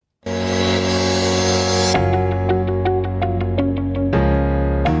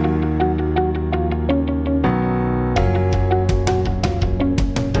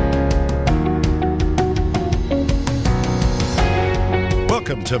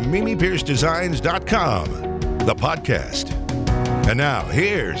to MimiPierceDesigns.com, the podcast. And now,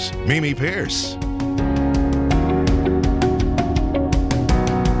 here's Mimi Pierce.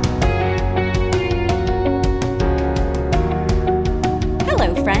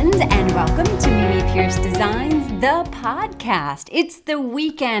 Hello, friends, and welcome to Mimi Pierce Designs, the podcast. It's the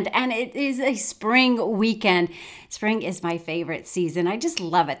weekend, and it is a spring weekend. Spring is my favorite season. I just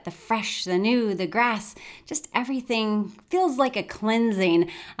love it. The fresh, the new, the grass, just everything feels like a cleansing.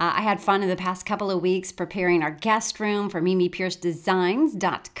 I had fun in the past couple of weeks preparing our guest room for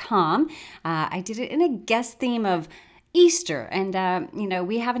MimiPierceDesigns.com. I did it in a guest theme of Easter, and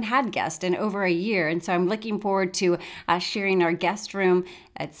we haven't had guests in over a year, and so I'm looking forward to sharing our guest room.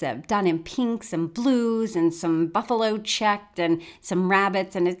 It's done in pinks and blues and some buffalo checked and some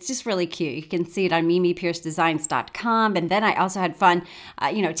rabbits, and it's just really cute. You can see it on MimiPierceDesigns.com. And then I also had fun.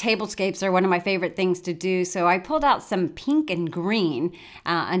 Tablescapes are one of my favorite things to do, so I pulled out some pink and green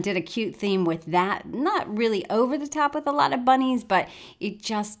and did a cute theme with that. Not really over the top with a lot of bunnies, but it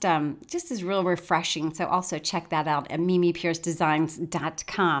just is real refreshing. So also check that out at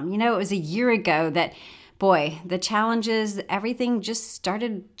MimiPierceDesigns.com. It was a year ago that, boy, the challenges, everything just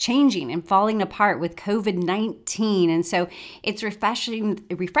started changing and falling apart with COVID-19. And so it's refreshing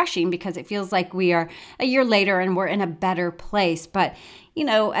because it feels like we are a year later and we're in a better place. But,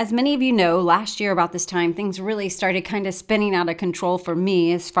 as many of you know, last year about this time, things really started kind of spinning out of control for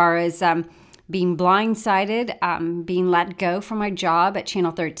me as far as being blindsided, being let go from my job at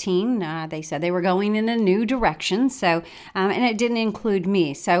Channel 13. They said they were going in a new direction. So, and it didn't include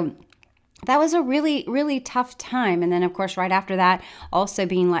me. So that was a really, really tough time. And then, of course, right after that, also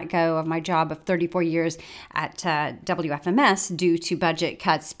being let go of my job of 34 years at WFMS due to budget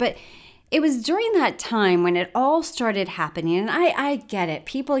cuts. But it was during that time when it all started happening. And I get it.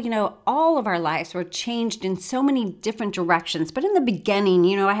 People, all of our lives were changed in so many different directions. But in the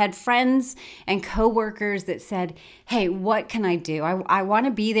beginning, I had friends and coworkers that said, hey, what can I do? I want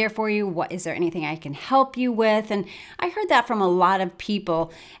to be there for you. Is there anything I can help you with? And I heard that from a lot of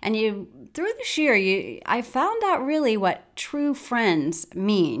people. And through this year, I found out really what true friends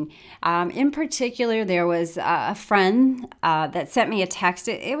mean. In particular, there was a friend that sent me a text.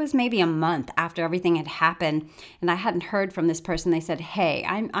 It was maybe a month after everything had happened, and I hadn't heard from this person. They said, hey,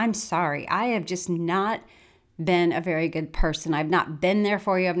 I'm sorry. I have just not been a very good person. I've not been there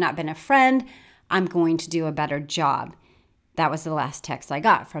for you. I've not been a friend. I'm going to do a better job. That was the last text I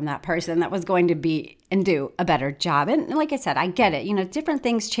got from that person that was going to be and do a better job. And like I said, I get it. Different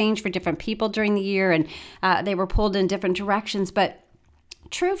things change for different people during the year, and they were pulled in different directions. But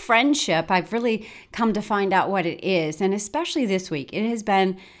true friendship, I've really come to find out what it is. And especially this week, it has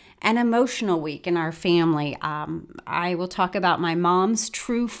been an emotional week in our family. I will talk about my mom's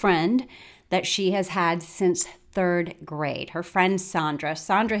true friend that she has had since third grade. Her friend Sandra.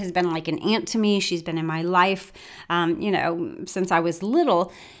 Sandra has been like an aunt to me. She's been in my life, since I was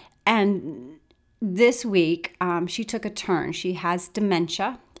little. And this week, she took a turn. She has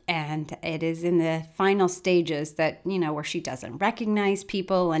dementia, and it is in the final stages that, where she doesn't recognize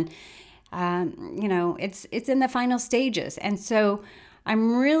people. And, it's in the final stages. And so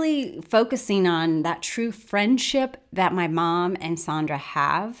I'm really focusing on that true friendship that my mom and Sandra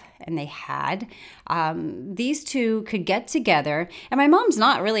have, and they had. These two could get together, and my mom's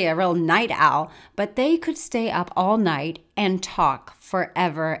not really a real night owl, but they could stay up all night and talk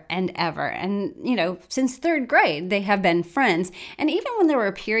forever and ever. And, since third grade, they have been friends. And even when there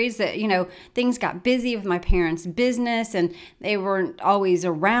were periods that, things got busy with my parents' business and they weren't always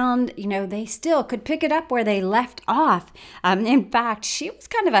around, they still could pick it up where they left off. In fact, she was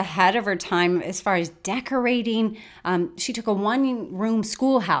kind of ahead of her time as far as decorating. She took a one-room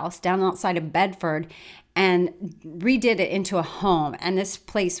schoolhouse down outside of Bedford and redid it into a home. And this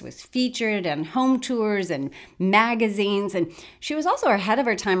place was featured on home tours and magazines. And she was also ahead of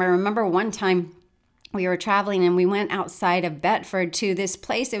her time. I remember one time we were traveling and we went outside of Bedford to this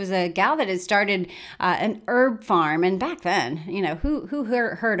place. It was a gal that had started an herb farm. And back then, who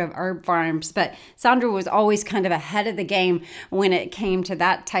heard of herb farms? But Sandra was always kind of ahead of the game when it came to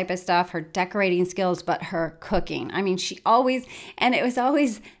that type of stuff, her decorating skills, but her cooking. I mean,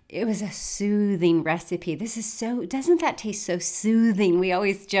 it was a soothing recipe. Doesn't that taste so soothing? We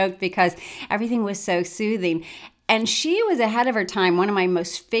always joked because everything was so soothing. And she was ahead of her time. One of my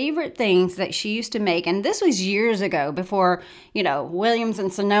most favorite things that she used to make, and this was years ago before, Williams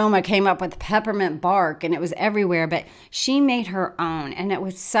and Sonoma came up with peppermint bark and it was everywhere, but she made her own. And it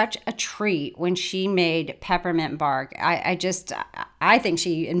was such a treat when she made peppermint bark. I think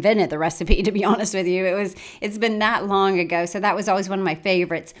she invented the recipe, to be honest with you. It's been that long ago. So that was always one of my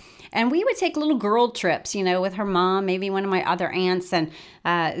favorites. And we would take little girl trips, with her mom, maybe one of my other aunts. And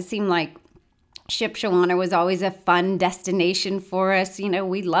it seemed like Shipshewana was always a fun destination for us.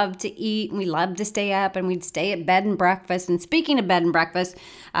 We loved to eat and we loved to stay up, and we'd stay at bed and breakfast. And speaking of bed and breakfast,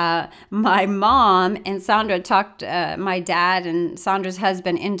 my mom and Sandra talked my dad and Sandra's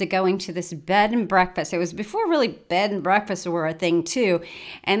husband into going to this bed and breakfast. It was before really bed and breakfast were a thing too.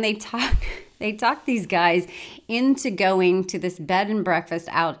 And they talked these guys into going to this bed and breakfast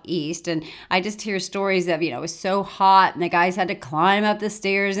out east. And I just hear stories of, it was so hot and the guys had to climb up the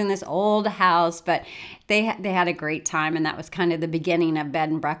stairs in this old house, but they had a great time. And that was kind of the beginning of bed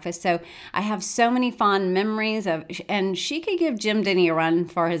and breakfast. So I have so many fond memories and she could give Jim Denny a run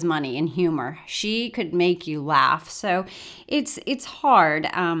for his money in humor. She could make you laugh. So it's hard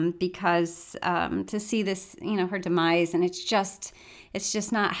because to see this, her demise, and it's just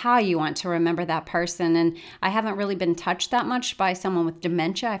not how you want to remember that person. And I haven't really been touched that much by someone with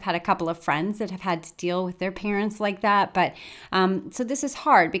dementia. I've had a couple of friends that have had to deal with their parents like that. But so this is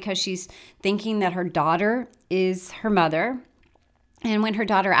hard because she's thinking that her daughter is her mother. And when her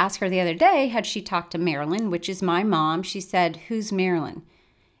daughter asked her the other day, had she talked to Marilyn, which is my mom, she said, "Who's Marilyn?"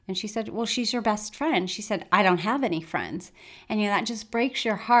 And she said, "Well, she's your best friend." She said, "I don't have any friends." And that just breaks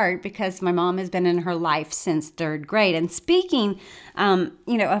your heart because my mom has been in her life since third grade. And speaking,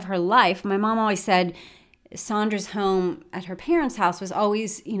 of her life, my mom always said Sandra's home at her parents' house was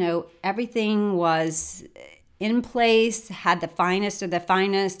always, everything was in place, had the finest of the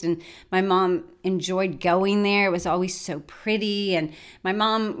finest. And my mom enjoyed going there. It was always so pretty. And my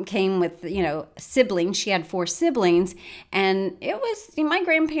mom came with, siblings. She had 4 siblings. And it was, my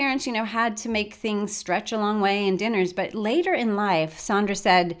grandparents, had to make things stretch a long way in dinners. But later in life, Sandra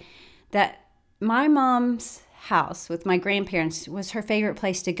said that my mom's house with my grandparents was her favorite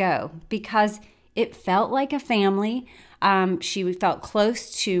place to go because it felt like a family. She felt close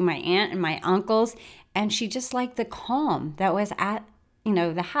to my aunt and my uncles. And she just liked the calm that was at,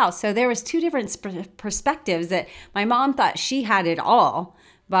 the house. So there was 2 different perspectives that my mom thought she had it all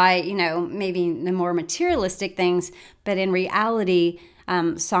by, maybe the more materialistic things. But in reality,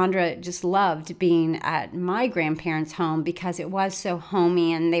 Sandra just loved being at my grandparents' home because it was so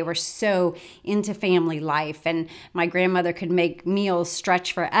homey and they were so into family life. And my grandmother could make meals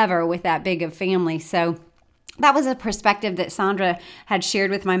stretch forever with that big of family. So that was a perspective that Sandra had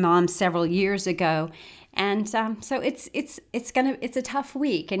shared with my mom several years ago. And so it's a tough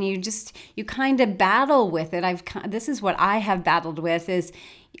week, and you kind of battle with it. This is what I have battled with is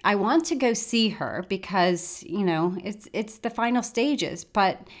I want to go see her because, it's the final stages,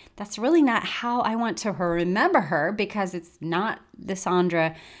 but that's really not how I want to remember her because it's not the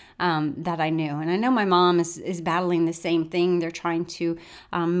Sandra that I knew. And I know my mom is battling the same thing. They're trying to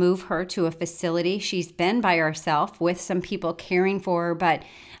move her to a facility. She's been by herself with some people caring for her, but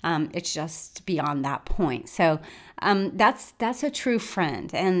it's just beyond that point. So that's a true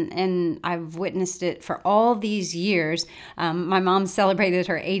friend, and I've witnessed it for all these years. My mom celebrated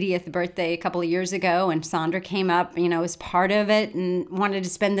her 80th birthday a couple of years ago, and Sandra came up, as part of it, and wanted to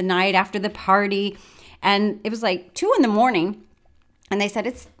spend the night after the party. And it was like 2 a.m. And they said,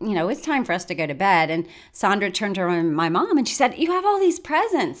 it's time for us to go to bed. And Sandra turned to my mom and she said, "You have all these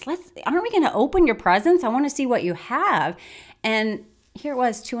presents. Aren't we going to open your presents? I want to see what you have." And here it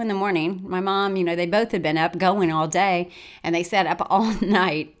was 2 a.m. My mom, they both had been up going all day, and they sat up all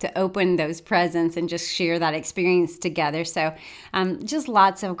night to open those presents and just share that experience together. So just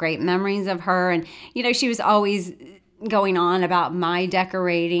lots of great memories of her. And, she was always going on about my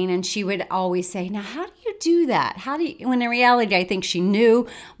decorating, and she would always say, "Now, how do you do that? When in reality, I think she knew,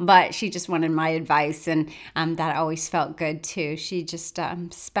 but she just wanted my advice, and that always felt good too. She just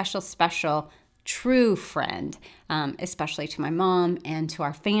special, true friend, especially to my mom and to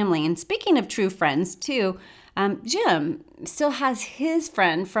our family. And speaking of true friends too, Jim still has his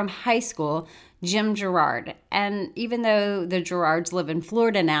friend from high school, Jim Gerard. And even though the Gerards live in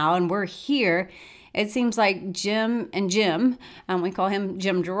Florida now and we're here, it seems like Jim and Jim, we call him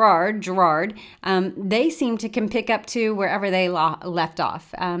Jim Gerard, they seem to can pick up to wherever they left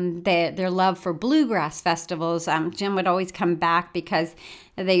off. Their love for bluegrass festivals, Jim would always come back because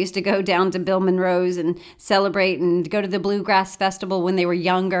they used to go down to Bill Monroe's and celebrate and go to the bluegrass festival when they were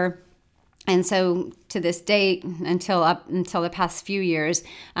younger. And so to this date, until the past few years,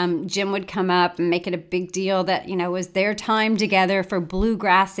 Jim would come up and make it a big deal that, was their time together for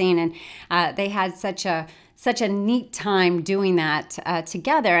bluegrassing. And they had such a neat time doing that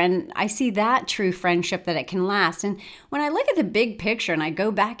together. And I see that true friendship, that it can last. And when I look at the big picture and I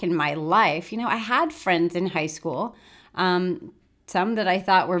go back in my life, I had friends in high school, some that I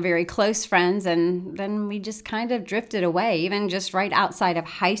thought were very close friends, and then we just kind of drifted away, even just right outside of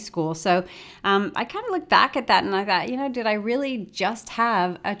high school. So I kind of look back at that and I thought, did I really just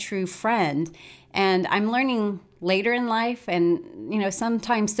have a true friend? And I'm learning later in life, and,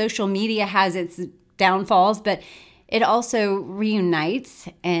 sometimes social media has its downfalls, but it also reunites,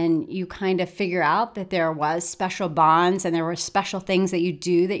 and you kind of figure out that there was special bonds and there were special things that you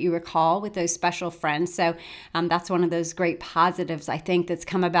do that you recall with those special friends. So that's one of those great positives, I think, that's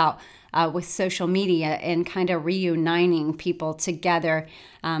come about with social media and kind of reuniting people together,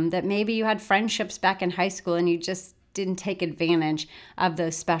 that maybe you had friendships back in high school and you just didn't take advantage of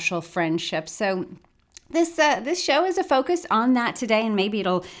those special friendships. So this show is a focus on that today, and maybe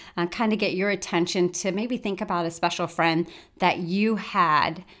it'll kind of get your attention to maybe think about a special friend that you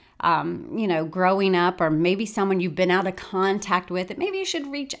had, growing up, or maybe someone you've been out of contact with that maybe you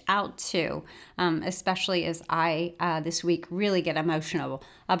should reach out to, especially as I, this week, really get emotional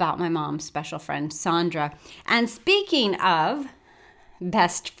about my mom's special friend, Sandra. And speaking of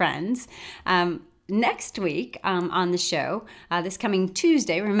best friends, next week on the show, this coming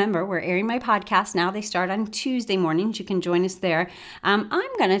Tuesday, remember, we're airing my podcast now. They start on Tuesday mornings. You can join us there. I'm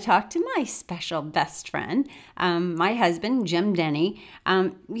going to talk to my special best friend, my husband, Jim Denny.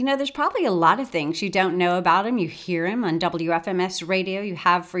 There's probably a lot of things you don't know about him. You hear him on WFMS radio. You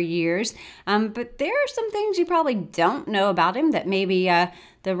have for years. But there are some things you probably don't know about him, that maybe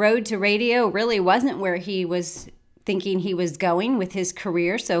the road to radio really wasn't where he was thinking he was going with his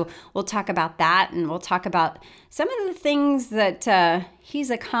career. So we'll talk about that, and we'll talk about some of the things that he's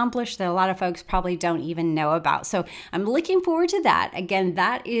accomplished that a lot of folks probably don't even know about. So I'm looking forward to that. Again,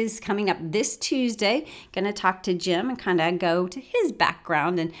 that is coming up this Tuesday. Going to talk to Jim and kind of go to his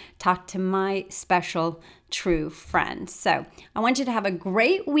background and talk to my special true friend. So I want you to have a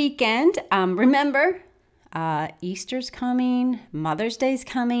great weekend. Remember, Easter's coming, Mother's Day's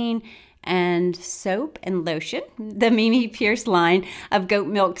coming, and soap and lotion. The Mimi Pierce line of goat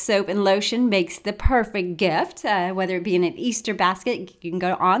milk soap and lotion makes the perfect gift, whether it be in an Easter basket. You can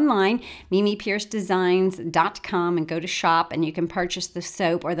go online, MimiPierceDesigns.com, and go to shop, and you can purchase the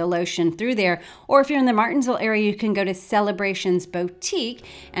soap or the lotion through there. Or if you're in the Martinsville area, you can go to Celebrations Boutique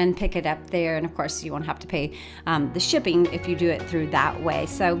and pick it up there. And of course, you won't have to pay the shipping if you do it through that way.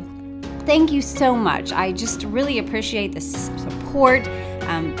 So thank you so much. I just really appreciate the support,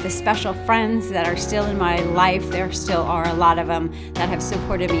 the special friends that are still in my life. There still are a lot of them that have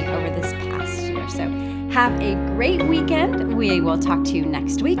supported me over this past year. So have a great weekend. We will talk to you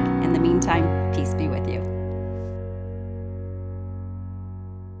next week. In the meantime, peace be with you.